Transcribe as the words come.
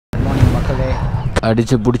மக்களே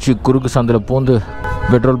அடித்து பிடிச்சி குறுக்கு சந்தில் பூந்து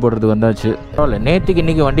பெட்ரோல் போடுறதுக்கு வந்தாச்சு. பரவாயில்ல, நேற்றுக்கு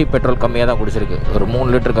இன்றைக்கி வண்டி பெட்ரோல் கம்மியாக தான் குடிச்சிருக்கு. ஒரு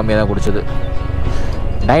 3 லிட்டர் கம்மியாக தான் குடிச்சது.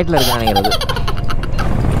 டயட்டில் இருக்குன்னு நினைக்கிறது.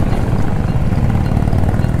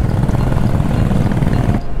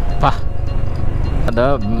 பா, அந்த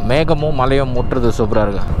மேகமும் மலையும் முட்டுறது சூப்பராக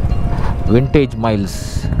இருக்கு. Vintage miles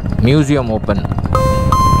museum open.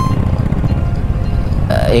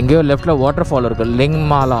 எங்கேயோ லெஃப்டில் வாட்டர் ஃபால் இருக்குது.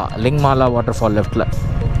 லிங்மாலா வாட்டர் ஃபால் லெஃப்டில்.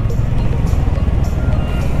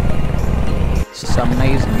 Some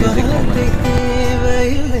nice music moments.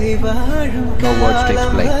 No words to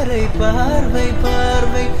explain.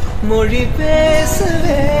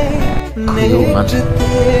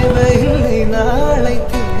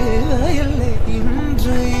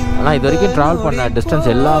 ஆனால் இது வரைக்கும் ட்ராவல் பண்ண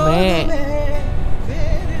டிஸ்டன்ஸ் எல்லாமே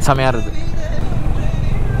செமையாக இருக்குது.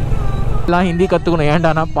 எல்லாம் ஹிந்தி கற்றுக்கணும்.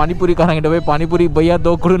 ஏன்டானா பானிபூரிக்காரங்கிட்ட போய் பானிபூரி பையா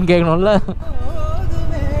தோக்குடுன்னு கேட்கணும்ல.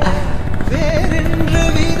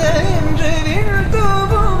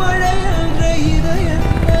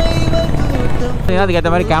 அதுக்கேற்ற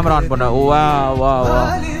மாதிரி கேமரா ஆன் பண்ண. வா வா வா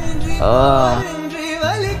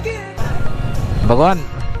भगवान,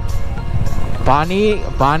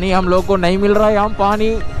 पानी हम लोग को नहीं मिल रहा है. हम पानी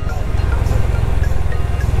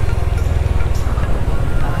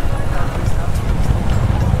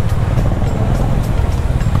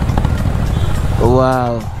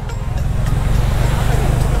वाव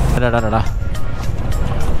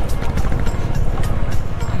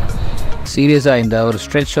சீரியஸாக இந்த ஒரு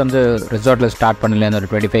ஸ்ட்ரெச் வந்து ரிசார்ட்டில் ஸ்டார்ட் பண்ணல. அந்த ஒரு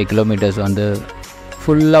 25 கிலோமீட்டர்ஸ் வந்து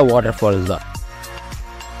ஃபுல்லாக வாட்டர் ஃபால்ஸ் தான்.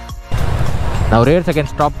 நான் ஒரே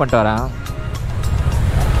செகண்ட் ஸ்டாப் பண்ணிட்டு வரேன்.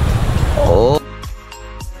 ஓ,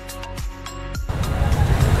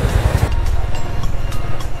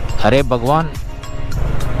 அரே பகவான்,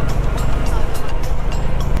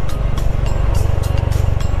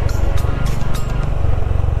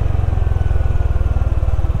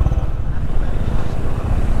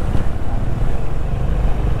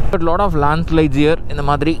 lot of landslides here. இந்த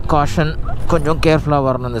மாதிரி காஷன், கொஞ்சம் கேர்ஃபுல்லாக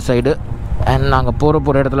வரணும் இந்த சைடு. அண்ட் நாங்கள்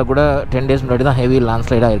போகிற இடத்துல கூட 10 days முன்னாடி தான் ஹெவி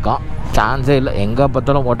லேண்ட்ஸ்லைடாக இருக்கான். சான்ஸே இல்லை, எங்கே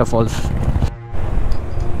பார்த்தாலும் வாட்டர் ஃபால்ஸ்.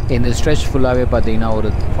 இந்த ஸ்ட்ரெச் ஃபுல்லாகவே பார்த்தீங்கன்னா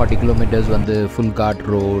ஒரு 40 கிலோமீட்டர்ஸ் வந்து ஃபுல் காட்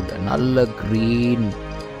ரோட், நல்ல க்ரீன்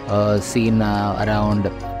சீன் அரவுண்ட்.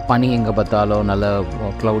 பனி எங்கே பார்த்தாலும் நல்ல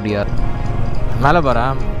க்ளவுடியாக. மேலே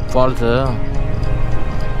பாரேன் ஃபால்ஸு.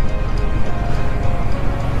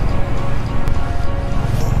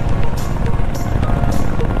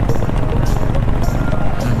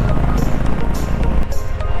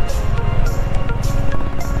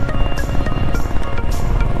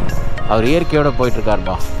 அவர் இயற்கையோட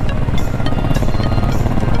போயிட்டுருக்காருப்பா.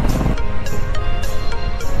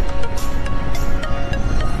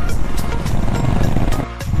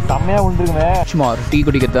 செம்மையாக உண்டுருக்குமே. சும்மா ஒரு டீ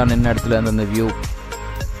குடிக்கத்தான் நின்ன இடத்துல இருந்து அந்த வியூ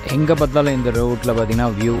எங்கே பார்த்தாலும் இந்த ரோட்டில் பார்த்தீங்கன்னா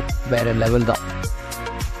வியூ வேறு லெவல் தான்.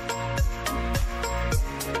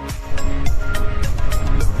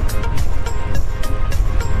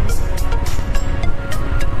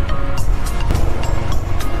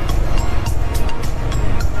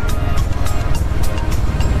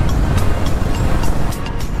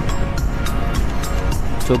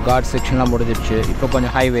 ஸோ காட் செக்ஷன்லாம் முடிஞ்சிடுச்சு. இப்போ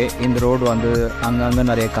கொஞ்சம் ஹைவே. இந்த ரோடு வந்து அங்கங்கே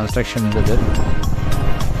நிறைய கன்ஸ்ட்ரக்ஷன் இருந்தது.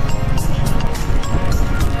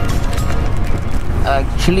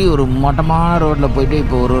 ஆக்சுவலி ஒரு மட்டமான ரோட்டில் போயிட்டு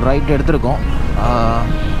இப்போ ஒரு ரைட் எடுத்திருக்கோம்.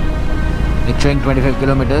 It's showing 25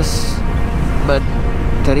 kilometres. பட்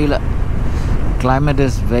தெரியல, climate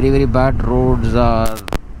is very very bad. Roads are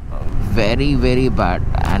very very bad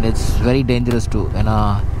and it's very dangerous too. ஏன்னா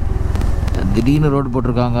திடீர்னு ரோடு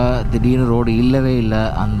போட்டிருக்காங்க, திடீர்னு ரோடு இல்லவே இல்லை.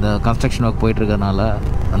 அந்த கன்ஸ்ட்ரக்ஷன் ஒர்க் போயிட்டுருக்கறனால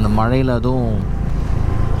அந்த மழையில் அதுவும்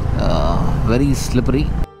வெரி ஸ்லிப்பரி.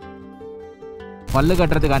 பல்லு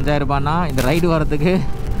கட்டுறதுக்கு 5000 ரூபாய்னா இந்த ரைடு வரத்துக்கு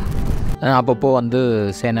அப்பப்போ வந்து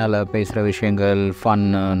சேனாவில் பேசுகிற விஷயங்கள் ஃபன்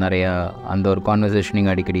நிறையா, அந்த ஒரு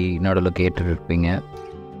கான்வர்சேஷனிங் அடிக்கடி நடுவில் கேட்டுருப்பீங்க.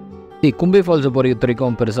 கும்பே ஃபால்ஸை பொறுத்த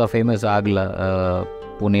வரைக்கும் பெருசாக ஃபேமஸ் ஆகலை.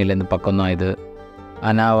 புனேலேருந்து பக்கம்தான் இது.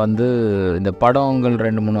 ஆனால் வந்து இந்த படங்கள்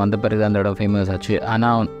 2-3 வந்த பிறகு தான் அந்த இடம் ஃபேமஸ் ஆச்சு.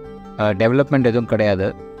 ஆனால் டெவலப்மெண்ட் எதுவும் கிடையாது.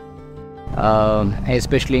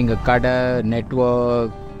 எஸ்பெஷலி இங்கே கடை,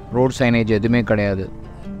 நெட்வொர்க், ரோட் சைனேஜ் எதுவுமே கிடையாது.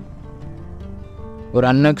 ஒரு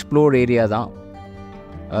அன்எக்ஸ்ப்ளோர்ட் ஏரியா தான்.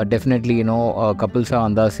 டெஃபினெட்லி கப்புள்ஸாக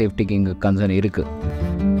வந்தால் சேஃப்டிக்கு இங்கே கன்சர்ன் இருக்குது.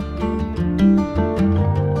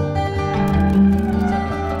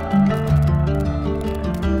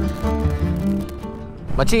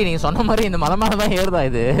 மச்சி, நீங்கள் சொன்ன மாதிரி இந்த மலை மேலே தான் ஏறுதா?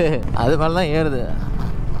 இது அது மேலே தான் ஏறுது.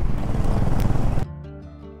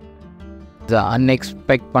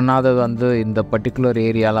 அன்எக்ஸ்பெக்ட் பண்ணாதது வந்து இந்த பர்டிகுலர்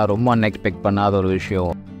ஏரியாலாம் ரொம்ப அன்எக்ஸ்பெக்ட் பண்ணாத ஒரு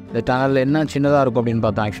விஷயம். இந்த டனல் என்ன சின்னதாக இருக்கும் அப்படின்னு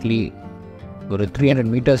பார்த்தா ஆக்சுவலி ஒரு 300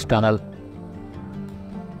 meters tunnel.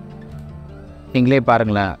 நீங்களே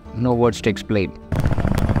பாருங்களேன், no words to explain.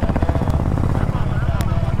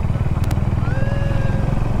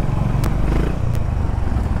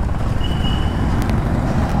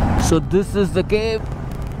 So this is the cave.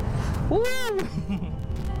 Woo!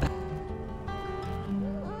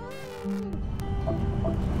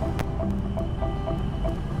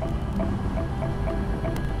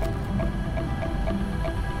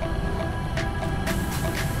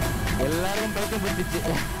 எல்லாரும் பைக்க பிடிச்சு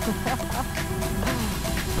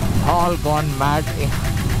all gone mad.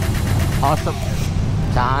 Awesome.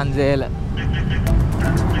 சான்ஸே இல்லை.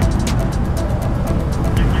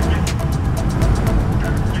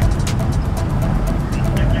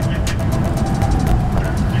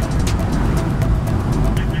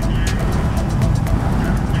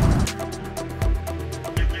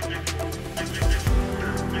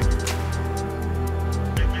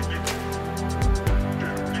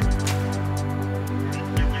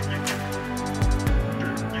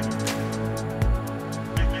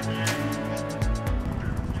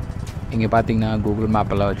 இங்கே பார்த்தீங்கன்னா கூகுள்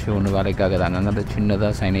மேப்பெல்லாம் வச்சு ஒன்று வேலைக்காகுது. அங்கங்கே அந்த சின்னதாக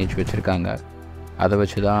சைனேஜ் வச்சுருக்காங்க. அதை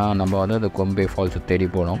வச்சு தான் நம்ம வந்து அந்த கொம்பே ஃபால்ஸை தேடி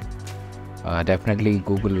போனோம். Definitely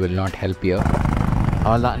Google will not help you.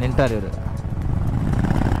 அவ்வளோதான் நின்ட்டார் இவர்.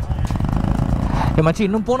 மச்சி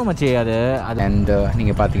இன்னும் போகணும் மச்சி. அது அண்ட்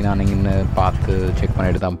நீங்கள் பார்த்தீங்கன்னா நீங்கள் இன்னும் பார்த்து செக்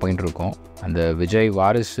பண்ணிட்டு தான் போயிட்டு இருக்கோம். அந்த விஜய்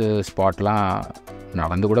வாரிஸ் ஸ்பாட்லாம்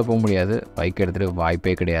நடந்து கூட போக முடியாது, பைக் எடுத்துகிட்டு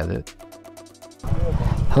வாய்ப்பே கிடையாது.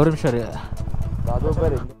 ஒரு நிமிஷம்.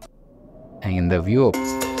 இந்த வியூ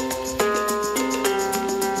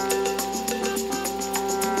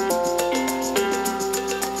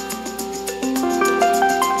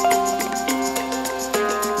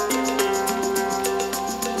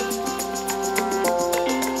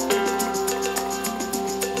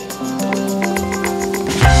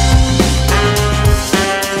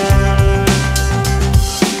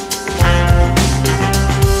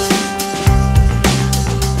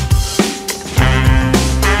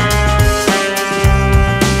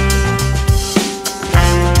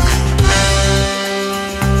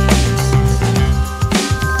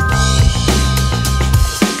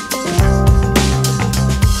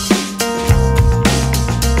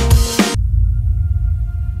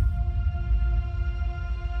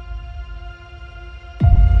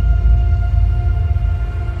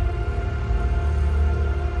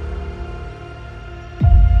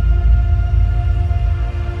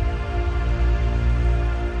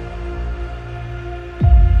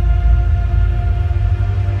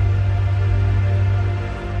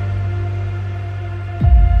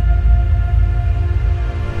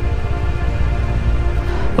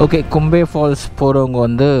ஓகே. கும்பே ஃபால்ஸ் போகிறவங்க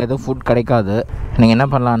வந்து எதுவும் ஃபுட் கிடைக்காது. நீங்கள் என்ன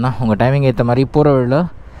பண்ணலான்னா உங்கள் டைமிங் ஏற்ற மாதிரி போகிற வழியில்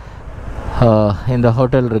இந்த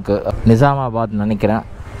ஹோட்டல் இருக்குது, நிசாமாபாத் நினைக்கிறேன்.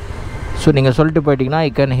 ஸோ நீங்கள் சொல்லிட்டு போயிட்டீங்கன்னா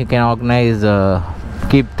you can organise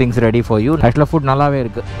keep things ready for you. ஆக்சுவலாக ஃபுட் நல்லாவே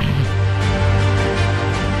இருக்குது.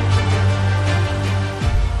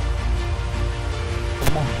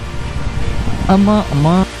 ஆமாம்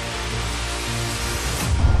ஆமாம்.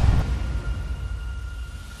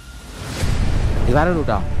 இது வேறு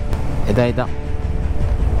ரூட்டா? இதான்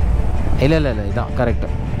இல்லை இதான் கரெக்டு.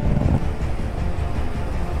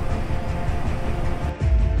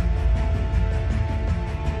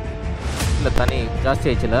 இல்லை தண்ணி ஜாஸ்தி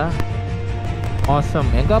ஆயிடுச்சுல. ஆசம்.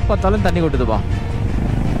 எங்கே பார்த்தாலும் தண்ணி கொட்டுதுப்பா.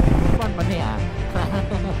 பண்ணியா?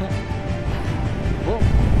 ஓ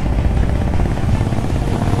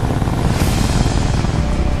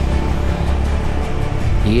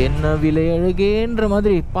என்ன விலை அழகேன்ற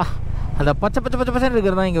மாதிரி பா. அந்த பச்சை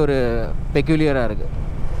இருக்கிறது தான் இங்கே ஒரு பெக்யூலியராக இருக்குது.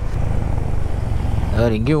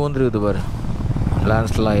 வேறு எங்கேயும் ஊந்துருக்குது பாரு.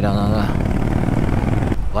 லேண்ட்ஸ்லாம் ஆயிடாங்க.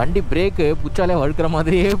 வண்டி பிரேக்கு புச்சாலே வழுக்கிற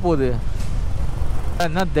மாதிரியே போகுது.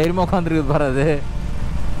 என்ன தைரியமாக உட்காந்துருக்குது பாரு அது.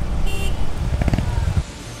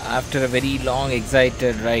 After a very long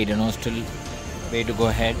excited right, still way to go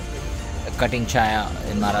ahead, cutting chaya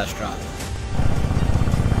in Maharashtra.